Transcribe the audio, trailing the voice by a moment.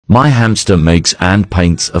My hamster makes and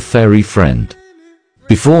paints a fairy friend.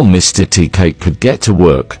 Before Mr. Teacake could get to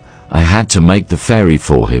work, I had to make the fairy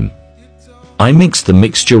for him. I mixed the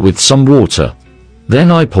mixture with some water.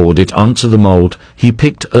 Then I poured it onto the mold he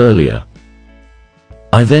picked earlier.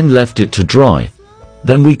 I then left it to dry.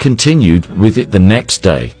 Then we continued with it the next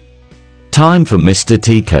day. Time for Mr.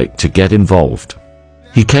 Teacake to get involved.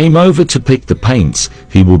 He came over to pick the paints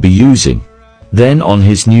he will be using. Then on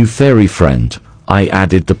his new fairy friend, I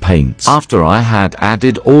added the paints. After I had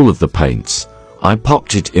added all of the paints, I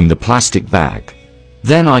popped it in the plastic bag.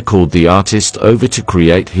 Then I called the artist over to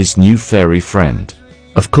create his new fairy friend.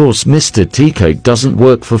 Of course, Mr. Teacake doesn't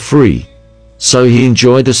work for free, so he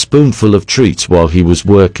enjoyed a spoonful of treats while he was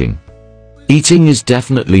working. Eating is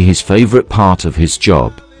definitely his favorite part of his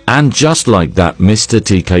job. And just like that, Mr.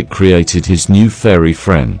 Teacake created his new fairy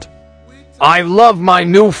friend. I love my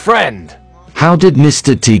new friend! How did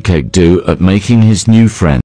Mr. Teacake do at making his new friend?